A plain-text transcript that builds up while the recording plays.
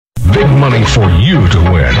Big money for you to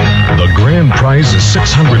win. The grand prize is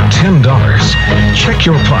 $610. Check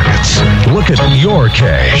your pockets, look at your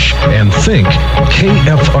cash, and think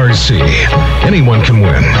KFRC. Anyone can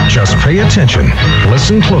win. Just pay attention,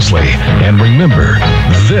 listen closely, and remember,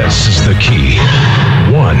 this is the key.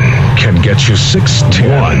 One can get you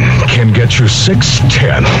 610. One can get you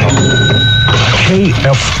 610.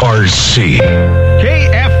 KFRC.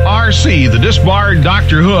 KFRC, the disbarred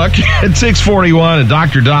Dr. Hook at 641 and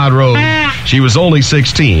Dr. Dodd Road. She was only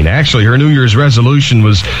 16. Actually, her New Year's resolution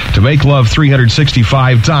was to make love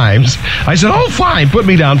 365 times. I said, oh, fine, put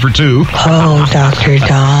me down for 2. Oh, Dr.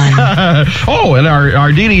 Don. Oh, and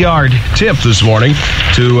our DDR tip this morning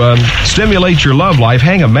to stimulate your love life,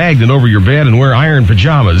 hang a magnet over your bed and wear iron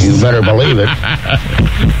pajamas. You better believe it.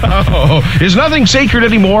 Oh, is nothing sacred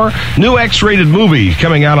anymore? New X-rated movie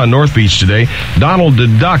coming out on North Beach today. Donald the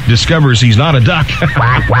Duck discovers he's not a duck.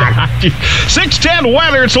 610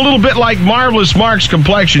 weather. It's a little bit like Marvelous Mark's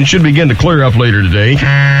complexion. Should begin to clear up later today.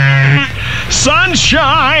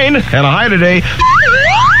 Sunshine and a high today.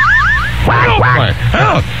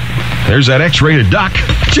 Oh, there's that X-rated duck.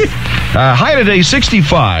 High today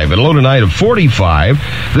 65 and low tonight of 45.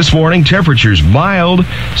 This morning, temperatures mild.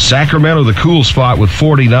 Sacramento, the cool spot with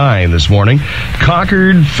 49 this morning.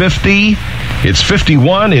 Concord, 50. It's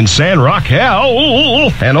 51 in San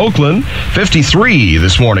Raquel and Oakland. 53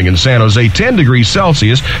 this morning in San Jose. 10 degrees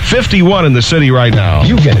Celsius. 51 in the city right now.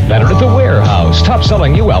 You get it better at the Warehouse.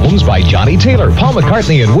 Top-selling new albums by Johnny Taylor, Paul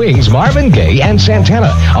McCartney and Wings, Marvin Gaye, and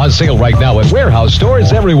Santana. On sale right now at Warehouse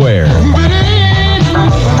stores everywhere.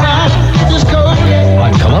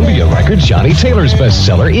 On Columbia Records, Johnny Taylor's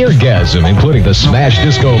bestseller, Eargasm, including the Smash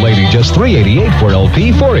Disco Lady, just $388 for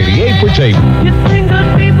LP, $488 for tape.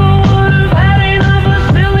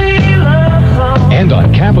 And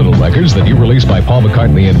on Capitol Records, the new release by Paul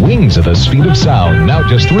McCartney and Wings at the Speed of Sound, now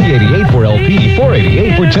just $388 for LP,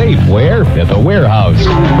 $488 for tape. Where? At the Warehouse.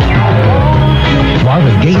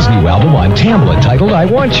 Marvin Gaye's new album on Tamla, titled I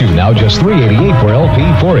Want You, now just $388 for LP,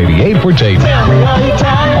 $488 for tape.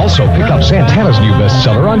 Also, pick up Santana's new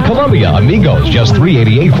bestseller on Columbia, Amigos, just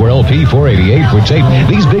 $388 for LP, $488 for tape.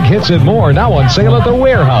 These big hits and more now on sale at the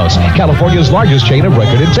Warehouse, California's largest chain of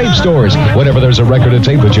record and tape stores. Whenever there's a record and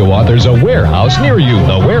tape that you want, there's a Warehouse near you.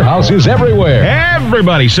 The Warehouse is everywhere.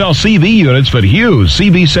 Everybody sells CB units, but Hughes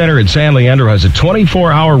CB Center in San Leandro has a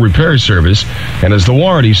 24-hour repair service and is the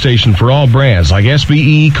warranty station for all brands like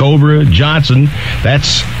SBE, Cobra, Johnson.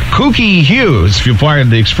 That's Kooky Hughes, if you pardon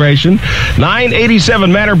the expression.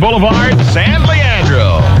 987 Manor Boulevard, San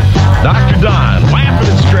Leandro. Dr. Don, laughing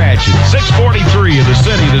and scratching. 6:43 in the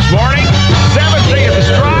city this morning. 7th day of the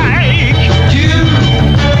strike.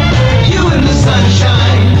 You and the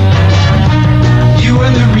sunshine. You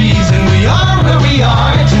and the reason we are where we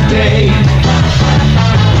are today.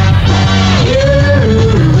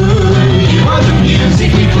 You are the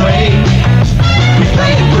music we play. We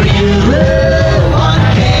play it for you on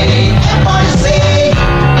KFRC.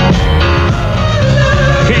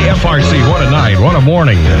 KFRC, what a night, what a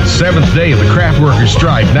morning. 7th day of the craft workers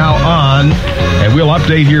strike now on, and we'll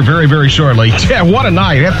update here very, very shortly. Yeah, what a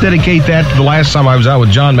night. I have to dedicate that to the last time I was out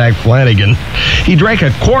with John McFlanagan. He drank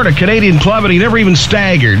a quart of Canadian Club and he never even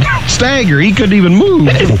staggered. He couldn't even move.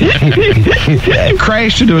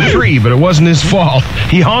 Crashed into a tree, but it wasn't his fault.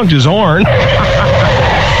 He honked his horn.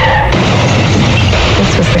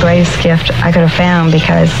 This was the greatest gift I could have found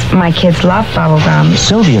because my kids love bubblegum.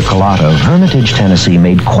 Sylvia Collata of Hermitage, Tennessee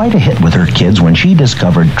made quite a hit with her kids when she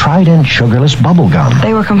discovered Trident sugarless bubblegum.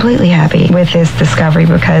 They were completely happy with this discovery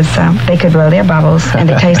because they could blow their bubbles and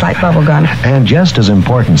they taste like bubblegum. And just as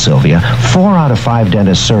important, Sylvia, 4 out of 5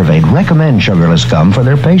 dentists surveyed recommend sugarless gum for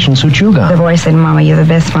their patients who chew gum. The boy said, Mama, you're the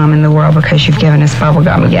best mom in the world because you've given us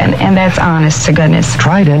bubblegum again. And that's honest to goodness.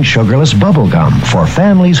 Trident sugarless bubblegum for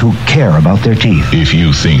families who care about their teeth. If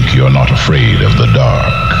you think you're not afraid of the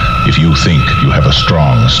dark, if you think you have a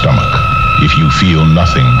strong stomach, if you feel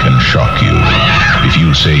nothing can shock you, if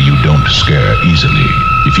you say you don't scare easily,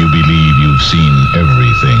 if you believe you've seen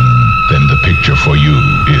everything, then the picture for you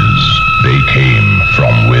is they came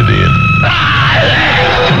from within.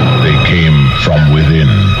 They came from within.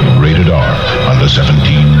 Rated R. Under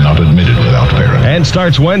 17, not admitted without parent. And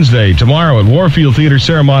starts Wednesday, tomorrow at Warfield Theater,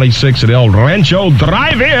 Ceremony 6 at El Rancho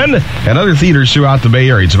Drive-In, and other theaters throughout the Bay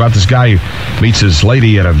Area. It's about this guy who meets his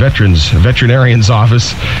lady at a veterinarian's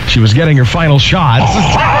office. She was getting her final shot.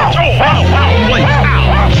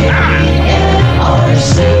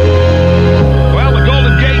 Well, the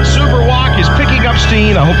Golden Gate Super Walk is picking up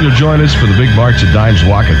 16. I hope you'll join us for the Big March at Dimes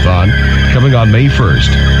Walkathon coming on May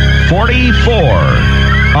 1st.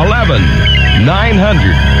 4411 900.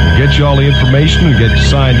 We'll get you all the information and get you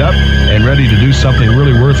signed up and ready to do something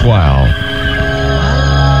really worthwhile.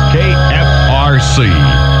 KFRC.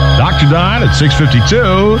 Dr. Don at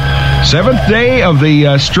 6:52. 7th day of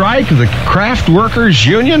the strike of the Craft Workers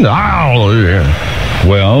Union. Hallelujah.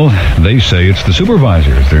 Well, they say it's the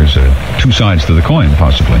supervisors. There's two sides to the coin,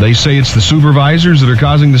 possibly. They say it's the supervisors that are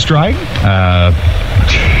causing the strike?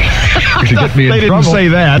 To get me in they didn't say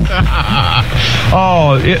that.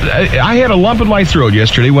 I had a lump in my throat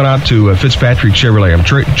yesterday. Went out to Fitzpatrick Chevrolet. I'm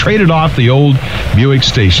traded off the old Buick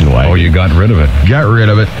station wagon. Oh, you got rid of it. Got rid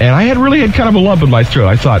of it. And I had kind of a lump in my throat.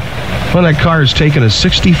 I thought, well, that car has taken us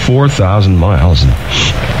 64,000 miles. And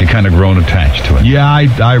you kind of grown attached to it. Yeah,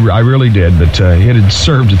 I really did. But it had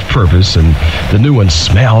served its purpose. And the new one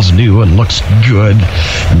smells new and looks good.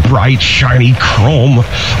 Bright, shiny chrome.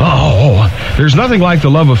 Oh, there's nothing like the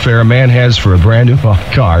love affair a man has for a brand new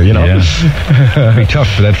car, you know? Yeah. It'll be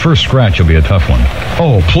tough. That first scratch will be a tough one.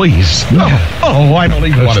 Oh, please. No. Oh, I don't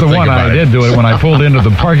even want to think about it. That's the one I did do it when I pulled into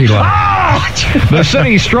the parking lot. The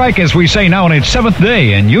city strike, as we say now, in its 7th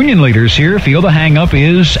day, and union leaders here feel the hang-up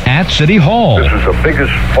is at City Hall. This is the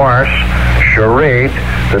biggest farce, charade,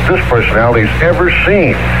 that this personality's ever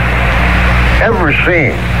seen.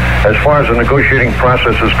 As far as the negotiating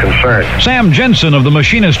process is concerned. Sam Jensen of the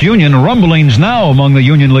Machinist Union. Rumblings now among the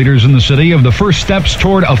union leaders in the city of the first steps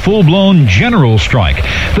toward a full-blown general strike.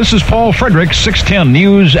 This is Paul Frederick, 610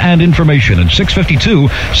 News and Information. At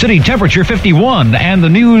 6:52, city temperature 51, and the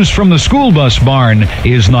news from the school bus barn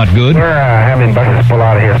is not good. We're having buses pull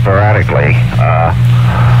out of here sporadically.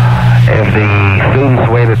 If the students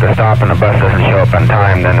wait at the stop and the bus doesn't show up on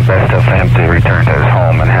time, then the best for him to return to his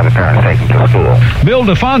home and have the parents take him to school. Bill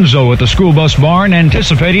DeFonso at the school bus barn,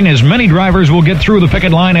 anticipating as many drivers will get through the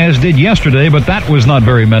picket line as did yesterday, but that was not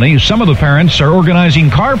very many. Some of the parents are organizing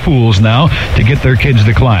carpools now to get their kids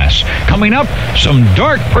to class. Coming up, some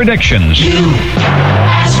dark predictions. You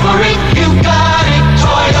ask for it, you got it,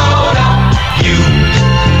 Toyota. You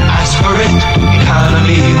ask for it,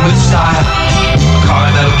 economy with style. A car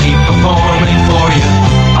that'll keep performing for you,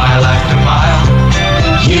 mile after mile.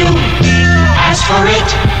 You ask for it,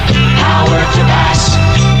 power to pass,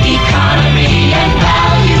 economy and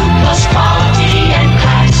value, plus quality and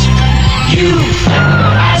class. You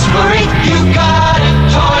ask for it, you got it,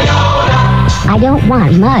 Toyota. I don't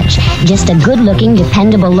want much, just a good-looking,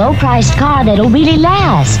 dependable, low-priced car that'll really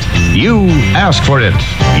last. You ask for it.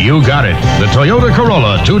 You got it. The Toyota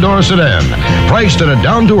Corolla two-door sedan. Priced at a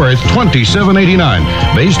down-to-earth $27.89.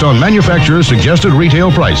 Based on manufacturer's suggested retail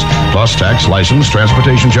price. Plus tax, license,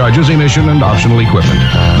 transportation charges, emission, and optional equipment.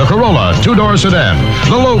 The Corolla two-door sedan.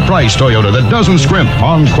 The low-price Toyota that doesn't scrimp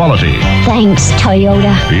on quality. Thanks,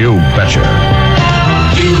 Toyota. You betcha.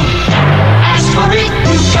 You ask for it,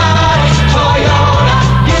 you got it, Toyota.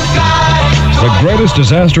 You got it, Toyota. The greatest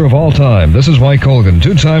disaster of all time. This is Mike Colgan.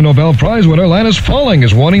 Two-time Nobel Prize winner Linus Pauling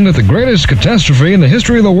is warning that the greatest catastrophe in the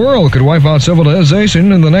history of the world could wipe out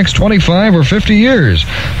civilization in the next 25 or 50 years.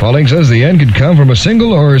 Pauling says the end could come from a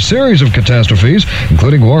single or a series of catastrophes,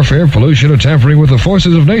 including warfare, pollution, or tampering with the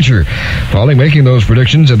forces of nature. Pauling making those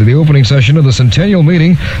predictions at the opening session of the centennial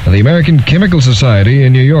meeting of the American Chemical Society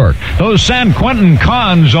in New York. Those San Quentin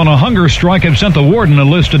cons on a hunger strike have sent the warden a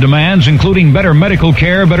list of demands, including better medical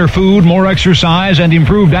care, better food, more exercise, and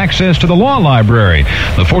improved access to the law library.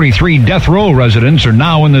 The 43 death row residents are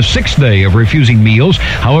now in the 6th day of refusing meals.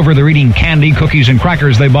 However, they're eating candy, cookies, and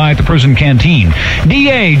crackers they buy at the prison canteen.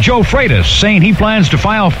 DA Joe Freitas saying he plans to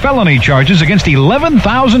file felony charges against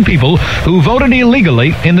 11,000 people who voted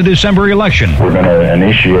illegally in the December election. We're going to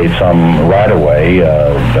initiate some right away.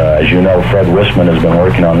 As you know, Fred Wisman has been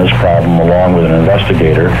working on this problem along with an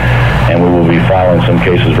investigator, and we will be filing some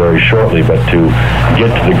cases very shortly. But to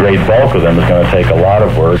get to the great bulk of them is going to take a lot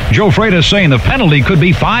of work. Joe Freitas saying the penalty could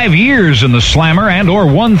be 5 years in the slammer and or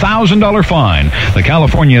 $1,000 fine. The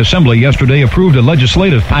California Assembly yesterday approved a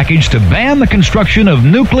legislative package to ban the construction of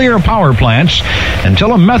nuclear power plants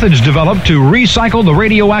until a method's developed to recycle the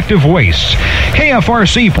radioactive waste.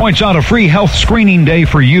 KFRC points out a free health screening day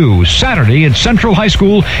for you Saturday at Central High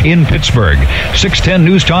School in Pittsburgh. 610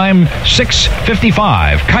 news time,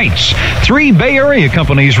 6:55. Kites. 3 Bay Area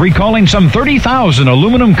companies recalling some 30,000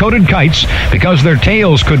 aluminum-coated kites because their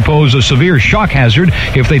tails could pose a severe shock hazard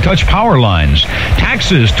if they touch power lines.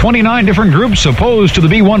 Taxes. 29 different groups opposed to the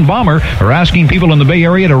B-1 bomber are asking people in the Bay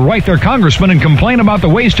Area to write their congressman and complain about the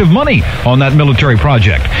waste of money on that military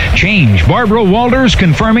project. Change. Barbara Walters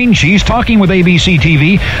confirming she's talking with ABC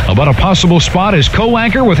TV about a possible spot as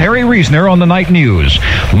co-anchor with Harry Reasoner on the night news.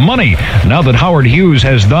 Money. Now that Howard Hughes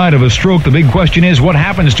has died of a stroke, the big question is what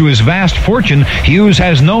happens to his vast fortune. Hughes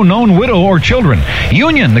has no known widow or children.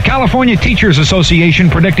 Union. The California Teachers Association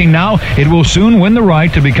predicting now it will soon win the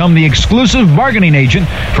right to become the exclusive bargaining agent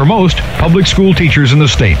for most public school teachers in the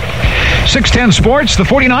state. 610 Sports. The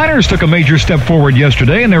 49ers took a major step forward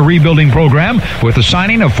yesterday in their rebuilding program with the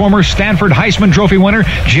signing of former Stanford Heisman Trophy winner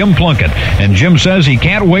Jim Plunkett. And Jim says he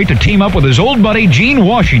can't wait to team up with his old buddy Gene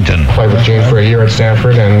Washington. Played with Gene for a year at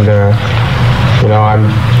Stanford, and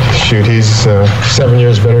he's 7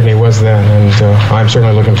 years better than he was then, and I'm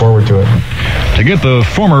certainly looking forward to it. To get the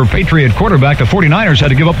former Patriot quarterback, the 49ers had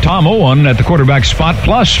to give up Tom Owen at the quarterback spot,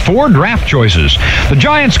 plus 4 draft choices. The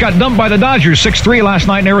Giants got dumped by the Dodgers 6-3 last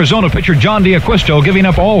night in Arizona. Pitcher John D'Acquisto giving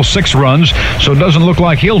up all 6 runs, so it doesn't look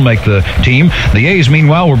like he'll make the team. The A's,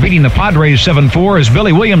 meanwhile, were beating the Padres 7-4 as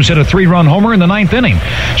Billy Williams hit a 3-run homer in the 9th inning.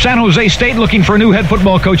 San Jose State looking for a new head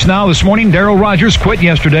football coach now this morning. Darryl Rogers quit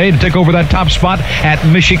yesterday to take over that top spot at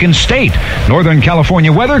Michigan State. Northern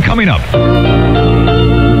California weather coming up.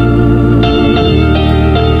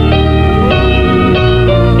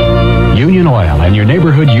 Union Oil and your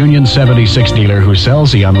neighborhood Union 76 dealer who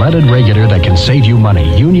sells the unleaded regular that can save you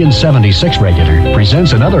money. Union 76 Regular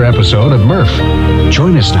presents another episode of Murph.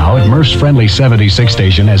 Join us now at Murph's friendly 76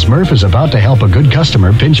 station as Murph is about to help a good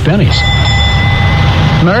customer pinch pennies.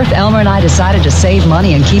 Murph, Elmer, and I decided to save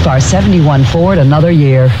money and keep our 71 Ford another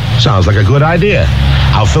year. Sounds like a good idea.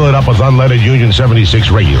 I'll fill it up with unleaded Union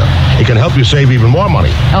 76 Regular. It can help you save even more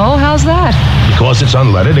money. Oh, how's that? Because it's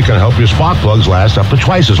unleaded, it can help your spark plugs last up to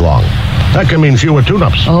twice as long. That can mean fewer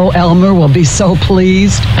tune-ups. Oh, Elmer will be so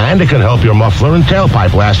pleased. And it can help your muffler and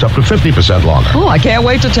tailpipe last up to 50% longer. Oh, I can't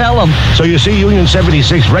wait to tell him. So you see, Union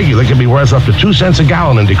 76 Regular can be worth up to 2 cents a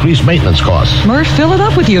gallon in decreased maintenance costs. Murph, fill it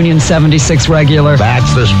up with Union 76 Regular.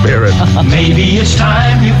 That's the spirit. Maybe it's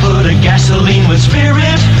time you put a gasoline with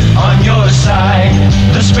spirit on your side.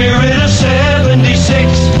 The spirit of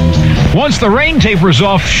 76. Once the rain tapers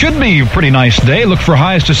off, should be a pretty nice day. Look for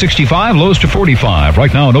highs to 65, lows to 45.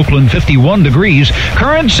 Right now in Oakland, 51 degrees.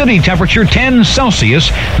 Current city temperature 10 Celsius.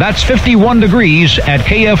 That's 51 degrees at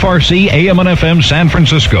KFRC AM and FM San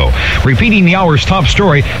Francisco. Repeating the hour's top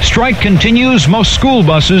story, strike continues, most school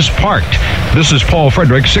buses parked. This is Paul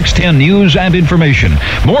Frederick, 610 News and Information.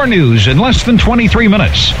 More news in less than 23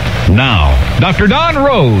 minutes. Now, Dr. Don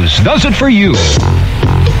Rose does it for you.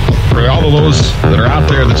 For all of those that are out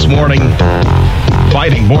there this morning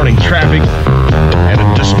fighting morning traffic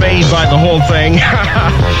and dismayed by the whole thing,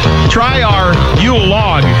 try our Yule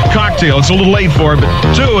log cocktail. It's a little late for it,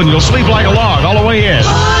 but 2 and you'll sleep like a log all the way in.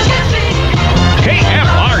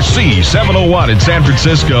 KFRC 701 in San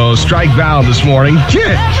Francisco, strike bound this morning.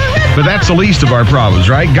 But that's the least of our problems,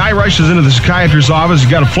 right? Guy rushes into the psychiatrist's office. He's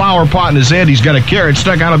got a flower pot in his head. He's got a carrot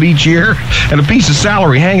stuck out of each ear and a piece of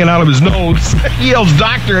celery hanging out of his nose. He yells,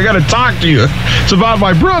 "Doctor, I got to talk to you. It's about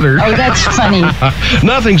my brother." Oh, that's funny.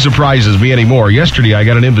 Nothing surprises me anymore. Yesterday, I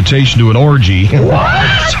got an invitation to an orgy. What?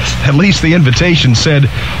 At least the invitation said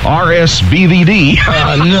RSBVD.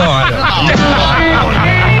 No, I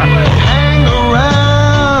don't.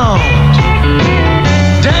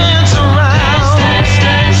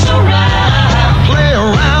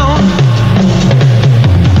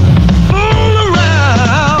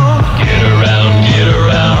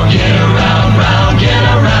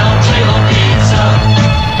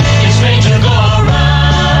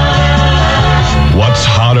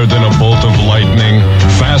 Than a bolt of lightning,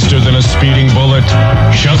 faster than a speeding bullet.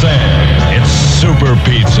 Shazam! It's Super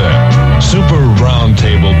Pizza. Super round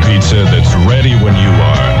table pizza that's ready when you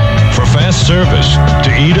are. For fast service, to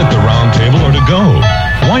eat at the round table or to go.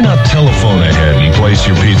 Why not telephone ahead and place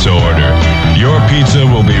your pizza order? Your pizza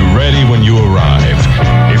will be ready when you arrive.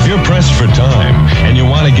 If you're pressed for time and you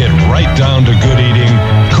want to get right down to good eating,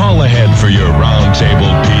 call ahead for your round table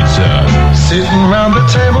pizza. Sitting round the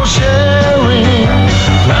table sharing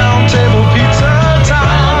round table pizza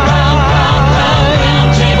time.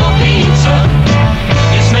 Round table pizza.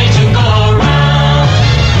 It's made to go around.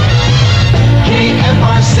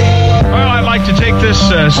 KFRC. Well, I'd like to take this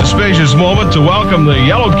suspicious moment to welcome the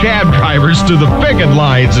yellow cab drivers to the picket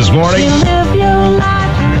lines this morning.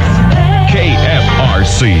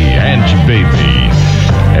 KFRC and your baby.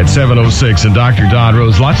 at 7:06 and Dr. Don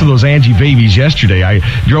Rose. Lots of those Angie babies yesterday. I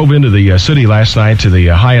drove into the city last night to the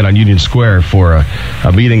Hyatt on Union Square for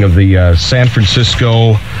a meeting of the San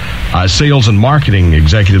Francisco Sales and Marketing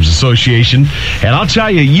Executives Association. And I'll tell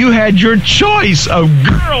you, you had your choice of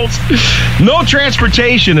girls. No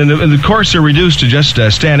transportation, and of course they're reduced to just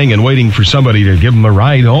standing and waiting for somebody to give them a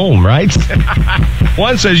ride home, right?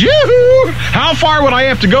 One says, yoo-hoo, how far would I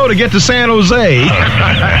have to go to get to San Jose?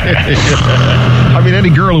 I mean, any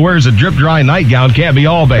girl who wears a drip-dry nightgown can't be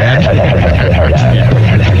all bad.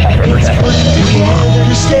 It's put together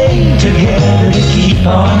to stay together to keep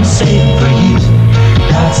on saving for you.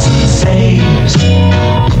 Datsun saves.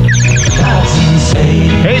 Datsun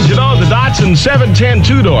saves. Hey, you know, the Datsun 710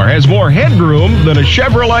 two-door has more headroom than a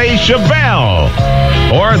Chevrolet Chevelle.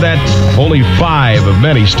 Or that only 5 of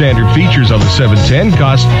many standard features on the 710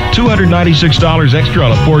 cost $296 extra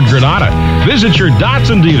on a Ford Granada. Visit your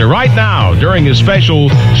Datsun dealer right now during a special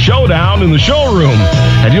showdown in the showroom.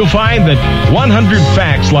 And you'll find that 100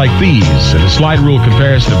 facts like these and a slide rule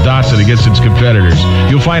comparison of Datsun against its competitors.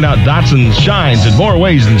 You'll find out Datsun shines in more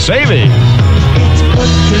ways than saving. It's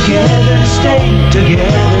put together to stay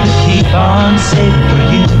together to keep on saving for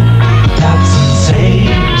you. Datsun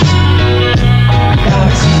saves.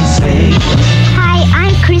 Datsun saves. Hi,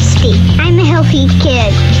 I'm Christy. I'm a healthy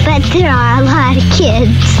kid, but there are a lot of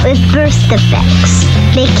kids with birth defects.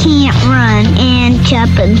 They can't run and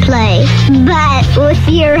jump and play. But with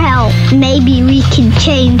your help, maybe we can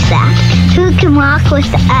change that. Who can walk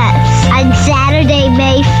with us on Saturday,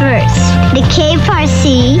 May 1st? The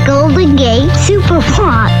KFRC Golden Gate Super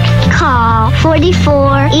Walk. Call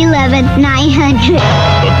 44-11-900.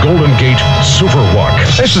 The Golden Gate Super Walk.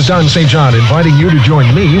 This is Don St. John inviting you to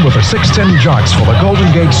join me with the 610 Jocks for the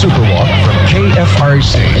Golden Gate Super Walk from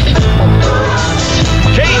KFRC.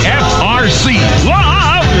 KFRC,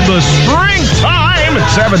 love in the springtime at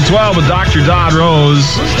 7:12 with Dr. Don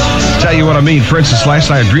Rose. Tell you what I mean. For instance, last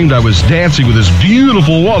night I dreamed I was dancing with this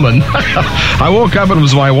beautiful woman. I woke up and it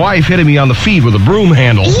was my wife hitting me on the feet with a broom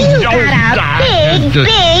handle. You got a big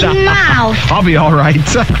mouth. I'll be all right.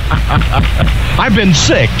 I've been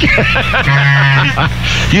sick.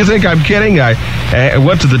 You think I'm kidding? I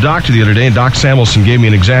went to the doctor the other day, and Doc Samuelson gave me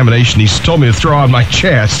an examination. He told me to throw out my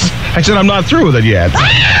chest. I said, I'm not through with it yet.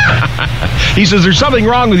 He says, there's something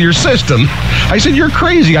wrong with your system. I said, you're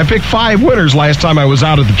crazy. I picked 5 winners last time I was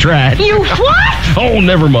out at the track. You what? Oh,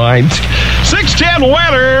 never mind. 610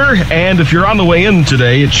 weather. And if you're on the way in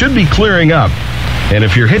today, it should be clearing up. And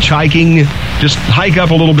if you're hitchhiking, just hike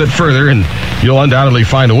up a little bit further, and you'll undoubtedly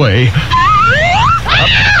find a way.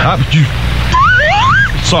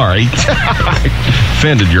 Sorry.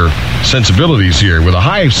 Offended your sensibilities here. With a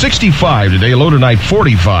high of 65 today, low tonight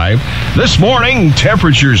 45. This morning,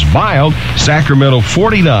 temperatures mild. Sacramento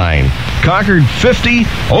 49. Concord 50.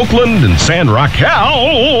 Oakland and San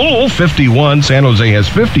Raquel 51. San Jose has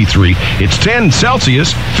 53. It's 10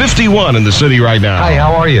 Celsius, 51 in the city right now. Hi,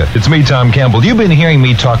 how are you? It's me, Tom Campbell. You've been hearing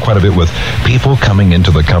me talk quite a bit with people coming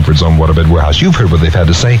into the Comfort Zone Waterbed Warehouse. You've heard what they've had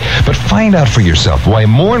to say, but find out for yourself why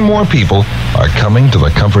more and more people are coming to the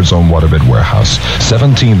Comfort Zone Waterbed Warehouse.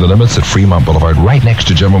 17 the limits at Fremont Boulevard, right next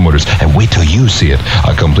to General Motors. And wait till you see it,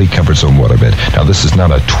 a complete Comfort Zone waterbed. Now, this is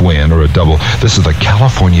not a twin or a double. This is the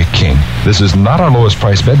California King. This is not our lowest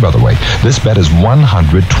price bed, by the way. This bed is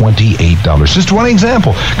 $128. Just one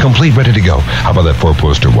example. Complete, ready to go. How about that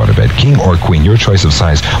 4-poster waterbed? King or queen, your choice of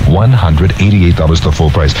size. $188 the full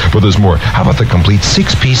price. But there's more. How about the complete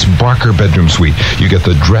 6-piece Barker bedroom suite? You get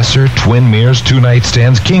the dresser, twin mirrors, 2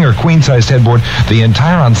 nightstands, king or queen-sized headboard, the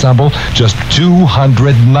entire ensemble, just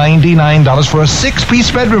 $299 for a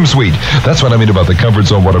 6-piece bedroom suite. That's what I mean about the Comfort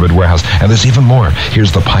Zone Waterbed Warehouse. And there's even more.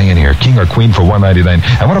 Here's the Pioneer, king or queen for $199.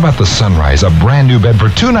 And what about the Sunrise, a brand new bed for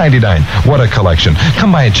 $299? What a collection.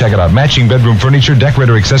 Come by and check it out. Matching bedroom furniture,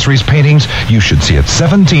 decorator accessories, paintings. You should see it.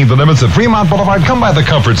 17 the limits at Fremont Boulevard. Come by the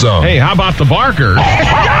Comfort Zone. Hey, how about the Barker?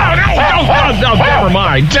 No, never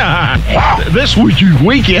mind. This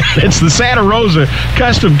weekend, it's the Santa Rosa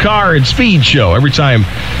Custom Car and Speed Show. Every time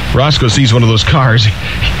Roscoe sees one of those cars, he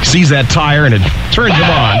sees that tire and it turns him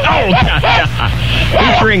on.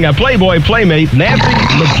 Featuring a Playboy Playmate, Nancy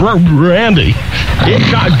LeBrandy. In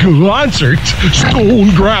concert,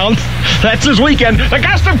 Stone Ground. That's this weekend. The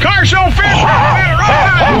Custom Car Show fish.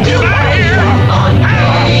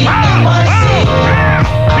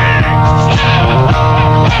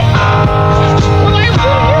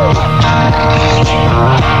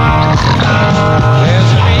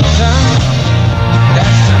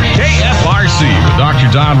 KFRC with Dr.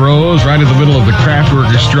 Don Rose right in the middle of the Craft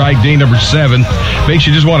Workers strike, day number 7. Makes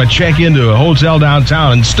you just want to check into a hotel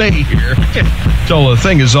downtown and stay here till the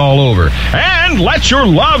thing is all over. And let your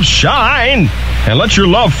love shine and let your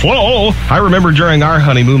love flow. I remember during our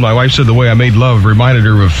honeymoon, my wife said the way I made love reminded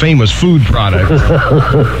her of a famous food product.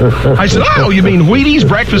 I said, oh, you mean Wheaties,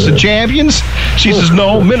 Breakfast of Champions? She says,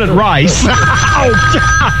 no, Minute Rice.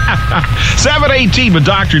 7:18, but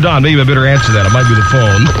Dr. Don, maybe I better answer that. It might be the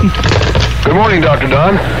phone. Good morning, Dr.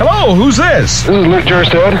 Don. Hello, who's this? This is Luke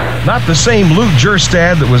Jerstad. Not the same Luke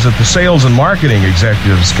Jerstad that was at the Sales and Marketing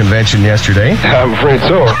Executives Convention yesterday. I'm afraid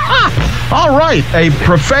so. All right, a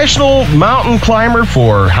professional mountain climber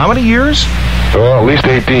for how many years? Well, at least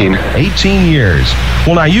 18. 18 years.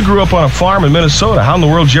 Well, now, you grew up on a farm in Minnesota. How in the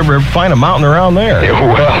world did you ever find a mountain around there? Yeah,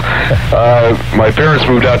 well, my parents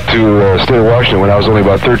moved out to the state of Washington when I was only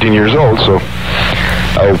about 13 years old, so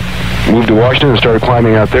I moved to Washington and started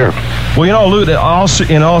climbing out there. Well, you know, Lou,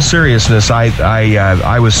 in all seriousness,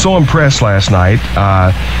 I was so impressed last night,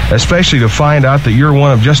 especially to find out that you're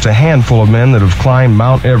one of just a handful of men that have climbed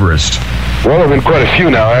Mount Everest. Well, there have been quite a few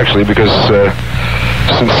now, actually, because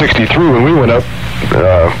since 63, when we went up,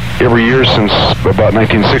 every year since about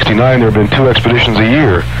 1969, there have been 2 expeditions a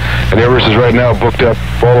year. And Everest is right now booked up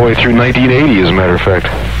all the way through 1980, as a matter of fact.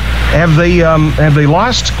 Have they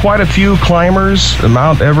lost quite a few climbers at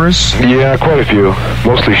Mount Everest? Yeah, quite a few.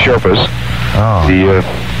 Mostly Sherpas. Oh. The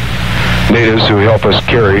natives who help us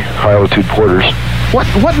carry high-altitude porters.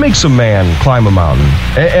 What makes a man climb a mountain?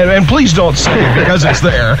 And please don't say it because it's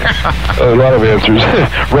there. A lot of answers.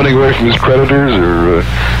 Running away from his creditors, or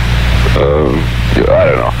I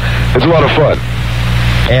don't know. It's a lot of fun.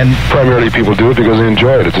 And primarily people do it because they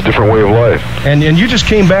enjoy it. It's a different way of life. And you just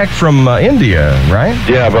came back from India, right?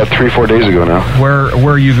 Yeah, about 3-4 days ago now.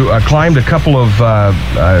 Where you climbed a couple of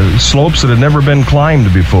slopes that had never been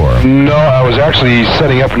climbed before. No, I was actually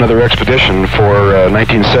setting up another expedition for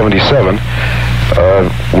 1977.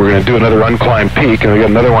 We're going to do another unclimbed peak, and we got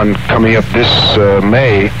another one coming up this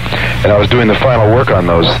May, and I was doing the final work on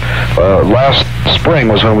those. Last spring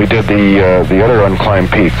was when we did the other unclimbed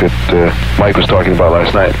peak that Mike was talking about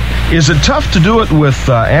last night. Is it tough to do it with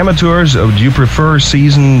amateurs? Or do you prefer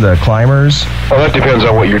seasoned climbers? Well, that depends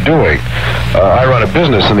on what you're doing. I run a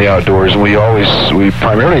business in the outdoors, and we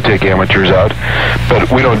primarily take amateurs out,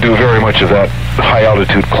 but we don't do very much of that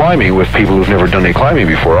high-altitude climbing with people who've never done any climbing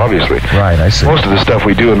before, obviously. Right, I see. Most of the stuff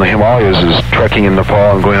we do in the Himalayas is trekking in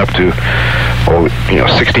Nepal and going up to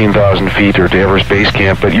 16,000 feet or to Everest Base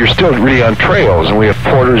Camp, but you're still really on trails, and we have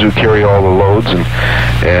porters who carry all the loads,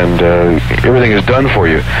 and everything is done for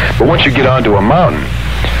you. But once you get onto a mountain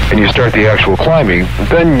and you start the actual climbing,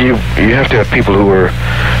 then you have to have people who are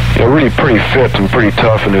really pretty fit and pretty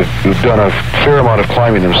tough and who've done a fair amount of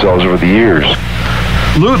climbing themselves over the years.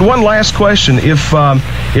 Lute, one last question. If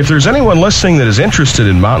there's anyone listening that is interested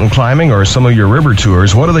in mountain climbing or some of your river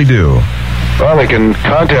tours, what do they do? Well, they can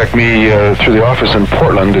contact me through the office in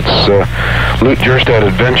Portland. It's Lute Jerstad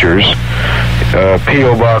Adventures,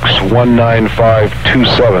 P.O. Box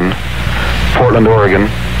 19527, Portland, Oregon,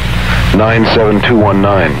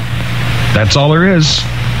 97219. That's all there is.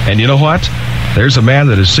 And you know what? There's a man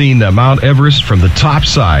that has seen Mount Everest from the top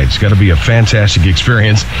side. It's got to be a fantastic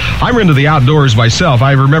experience. I'm into the outdoors myself.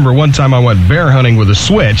 I remember one time I went bear hunting with a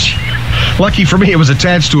switch. Lucky for me, it was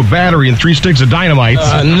attached to a battery and 3 sticks of dynamite. No,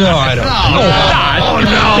 I don't.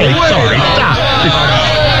 Okay, sorry. Stop.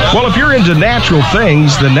 Well, if you're into natural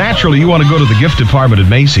things, then naturally you want to go to the gift department at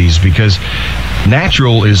Macy's because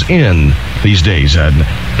natural is in these days.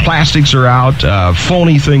 Plastics are out,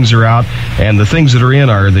 phony things are out, and the things that are in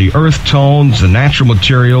are the earth tones, the natural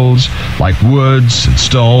materials like woods and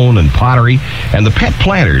stone and pottery, and the pet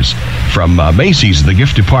planters from Macy's in the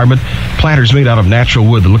gift department. Planters made out of natural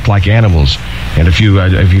wood that look like animals. And if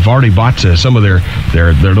you've already bought some of their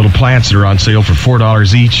little plants that are on sale for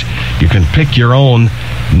 $4 each, you can pick your own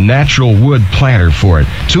natural wood planter for it.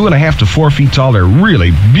 2.5 to 4 feet tall. They're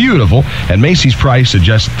really beautiful, and Macy's price at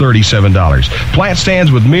just $37. Plant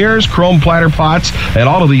stands with mirrors, chrome platter pots, and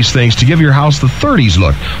all of these things to give your house the 30s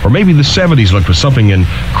look, or maybe the 70s look with something in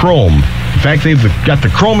chrome. In fact, they've got the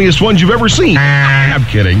chromiest ones you've ever seen. I'm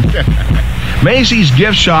kidding. Macy's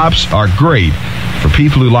gift shops are great for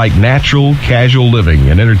people who like natural, casual living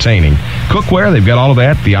and entertaining. Cookware, they've got all of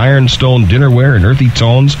that. The ironstone dinnerware and earthy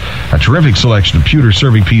tones. A terrific selection of pewter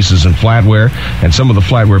serving pieces and flatware. And some of the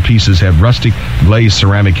flatware pieces have rustic glazed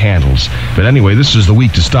ceramic handles. But anyway, this is the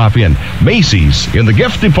week to stop in. Macy's in the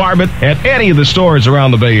gift department at any of the stores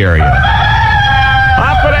around the Bay Area.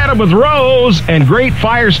 Up and at 'em with Rose and great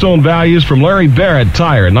Firestone values from Larry Barrett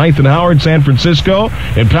Tire, 9th and Howard, San Francisco.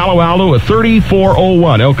 In Palo Alto at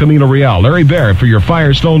 3401 El Camino Real. Larry Barrett for your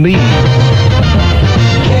Firestone needs.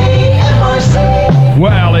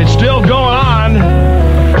 Well, it's still going on.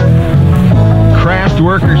 Craft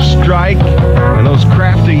workers strike, and those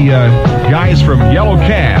crafty guys from Yellow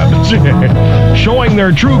Cab showing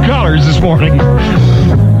their true colors this morning.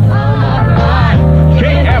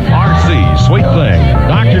 KFRC, sweet thing.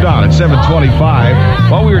 Dr. Don at 725.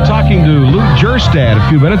 Well, we were talking to Lou Jerstad a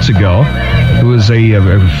few minutes ago, who is a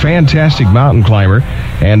fantastic mountain climber.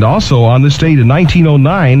 And also on this date in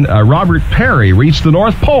 1909, Robert Peary reached the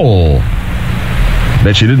North Pole.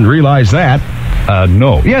 Bet you didn't realize that.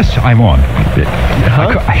 No. Yes, I'm on.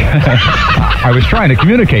 Huh? I was trying to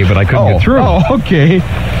communicate, but I couldn't get through. Oh, okay.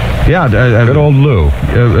 Yeah, good old Lou.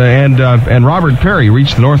 And Robert Peary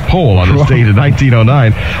reached the North Pole on this date in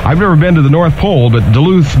 1909. I've never been to the North Pole, but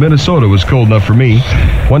Duluth, Minnesota was cold enough for me.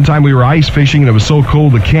 One time we were ice fishing, and it was so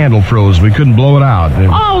cold the candle froze. We couldn't blow it out.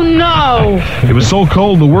 Oh, no! It was so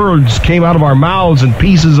cold the words came out of our mouths in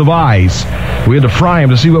pieces of ice. We had to fry them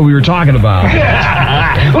to see what we were talking about.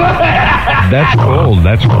 That's cold.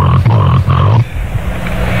 That's cold.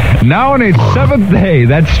 Now in its seventh day,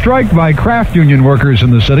 that strike by craft union workers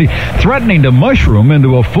in the city, threatening to mushroom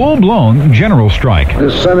into a full-blown general strike.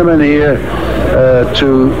 The sentiment here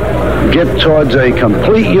to get towards a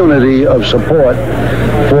complete unity of support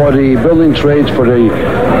for the building trades, for the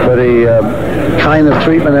kind of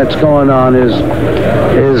treatment that's going on is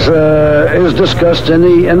discussed in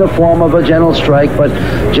the form of a general strike, but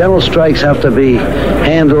general strikes have to be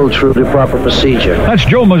handled through the proper procedure. That's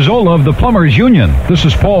Joe Mazzola of the Plumbers Union. This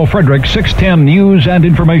is Paul Frederick, 610 News and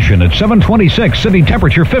Information. At 726, city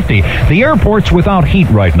temperature 50. The airport's without heat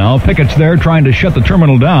right now. Pickets there trying to shut the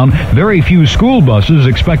terminal down. Very few school buses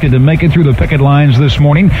expected to make it through the picket lines this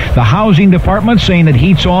morning. The housing department saying that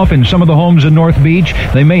heat's off in some of the homes in North Beach.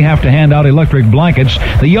 They may have to hand out electric blankets.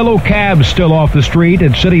 The yellow cab's still off the street.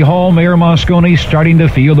 At City Hall, Mayor Moscone starting to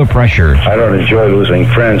feel the pressure. I don't enjoy losing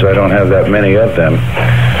friends. I don't have that many of them.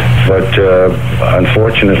 But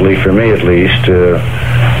unfortunately, for me at least, the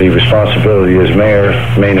responsibility as mayor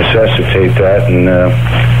may necessitate that, and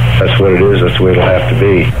that's what it is. That's the way it'll have to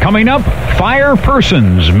be. Coming up, fire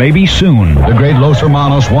persons, maybe soon. The great Los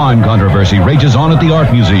Hermanos wine controversy rages on at the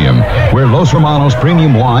Art Museum, where Los Hermanos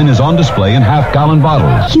premium wine is on display in half-gallon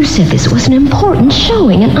bottles. You said this was an important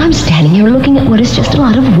showing, and I'm standing here looking at what is just a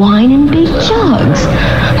lot of wine in big jugs.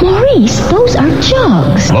 Maurice, those are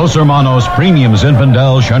jugs. Los Hermanos premium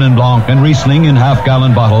Zinfandel, Chenin Blanc, and Riesling in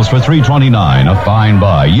half-gallon bottles for $3.29. A fine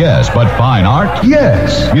buy, yes, but fine art?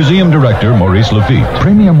 Yes. Museum Director Maurice Lafitte.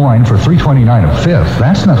 Premium wine for $3.29 a fifth.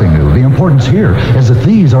 That's nothing new. The importance here is that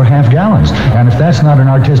these are half gallons. And if that's not an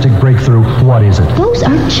artistic breakthrough, what is it? Those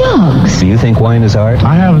are jugs. Do you think wine is art?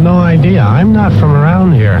 I have no idea. I'm not from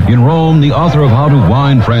around here. In Rome, the author of How to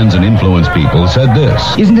Wine Friends and Influence People said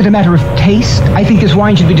this. Isn't it a matter of taste? I think this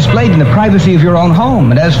wine should be displayed in the privacy of your own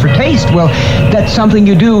home. And as for taste, well, that's something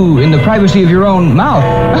you do in the privacy of your own mouth.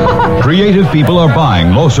 Creative people are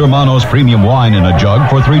buying Los Hermanos premium wine in a jug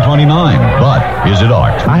for $3.29. But is it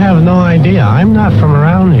art? I have no idea. I'm not from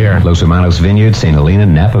around here. Los Hermanos Vineyard, St. Helena,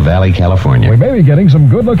 Napa Valley, California. We may be getting some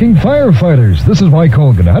good-looking firefighters. This is Mike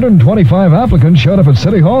Colgan. 125 applicants showed up at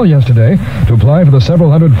City Hall yesterday to apply for the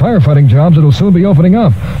several hundred firefighting jobs that will soon be opening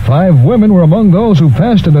up. 5 women were among those who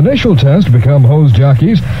passed an initial test to become hose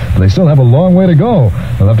jockeys, but they still have a long way to go.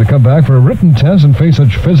 They'll have to come back for a written test and face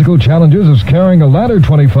such physical challenges as carrying a ladder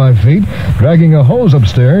 25 feet, dragging a hose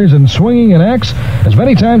upstairs, and swinging an axe as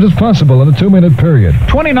many times as possible in a 2-minute period.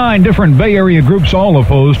 29 different Bay Area groups, all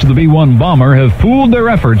opposed to the B-1 bomber, have pooled their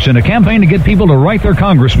efforts in a campaign to get people to write their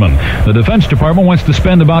congressman. The Defense Department wants to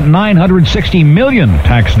spend about $960 million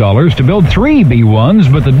tax dollars to build 3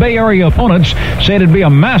 B-1s, but the Bay Area opponents say it'd be a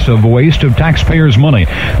massive waste of taxpayers' money.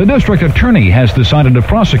 The district attorney has decided to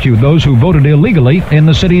prosecute those who voted illegally in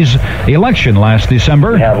the city's election last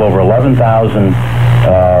December. We have over 11,000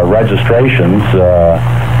 registrations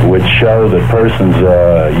which show that persons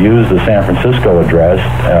use the San Francisco address,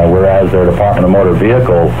 whereas their Department of Motor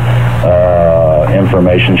Vehicle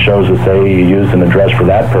information shows that they used an address for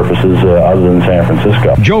that purposes other than San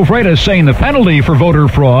Francisco. Joe Freitas saying the penalty for voter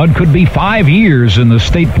fraud could be 5 years in the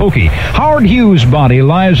state pokey. Howard Hughes' body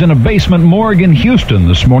lies in a basement morgue in Houston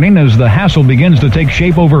this morning as the hassle begins to take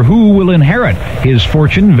shape over who will inherit his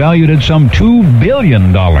fortune valued at some $2 billion.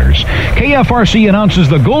 KFRC announces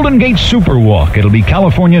the Golden Gate Super Walk. It'll be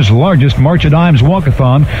California's largest March of Dimes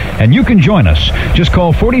walkathon, and you can join us. Just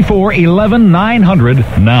call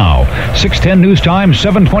 4411-900 now. 610 News Time,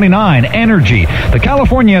 729. Energy. The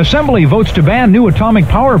California Assembly votes to ban new atomic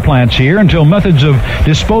power plants here until methods of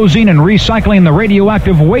disposing and recycling the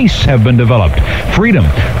radioactive wastes have been developed. Freedom.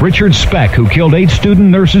 Richard Speck, who killed 8 student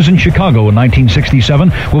nurses in Chicago in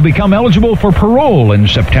 1967, will become eligible for parole in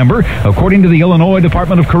September, according to the Illinois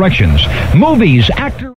Department of Corrections. Movies. Actor